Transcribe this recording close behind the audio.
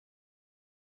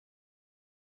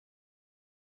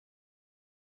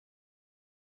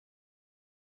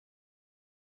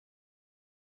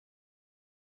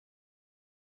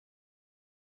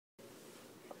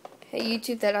Hey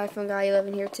YouTube, that iPhone Guy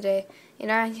 11 here today,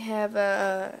 and I have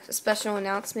a special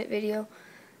announcement video.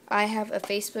 I have a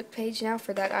Facebook page now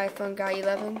for that iPhone Guy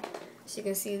 11, as you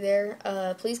can see there.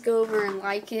 Please go over and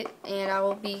like it, and I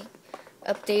will be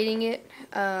updating it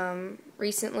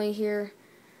recently here.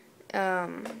 I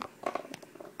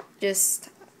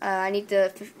need to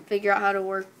figure out how to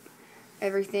work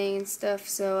everything and stuff,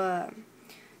 so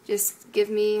just give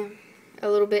me a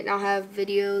little bit and I'll have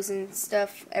videos and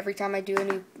stuff. Every time I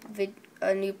do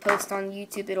a new post on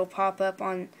YouTube, it'll pop up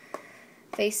on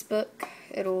Facebook.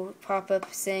 It'll pop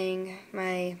up saying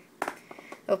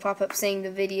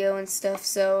the video and stuff,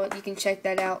 so you can check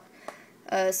that out.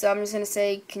 So I'm just gonna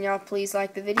say, can y'all please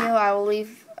like the video? I will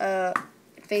leave a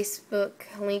Facebook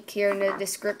link here in the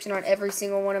description on every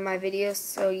single one of my videos,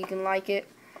 so you can like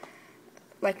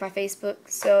my Facebook.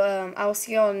 So I will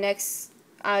see y'all next.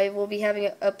 I will be having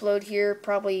an upload here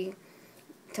probably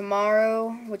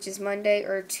tomorrow, which is Monday,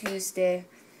 or Tuesday.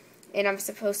 And I'm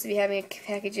supposed to be having a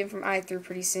package in from iThrough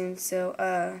pretty soon, so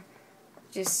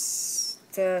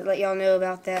just to let y'all know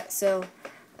about that. So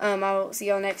I'll see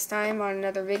y'all next time on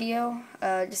another video.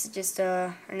 Just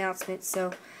announcement.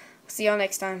 So see y'all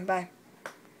next time. Bye.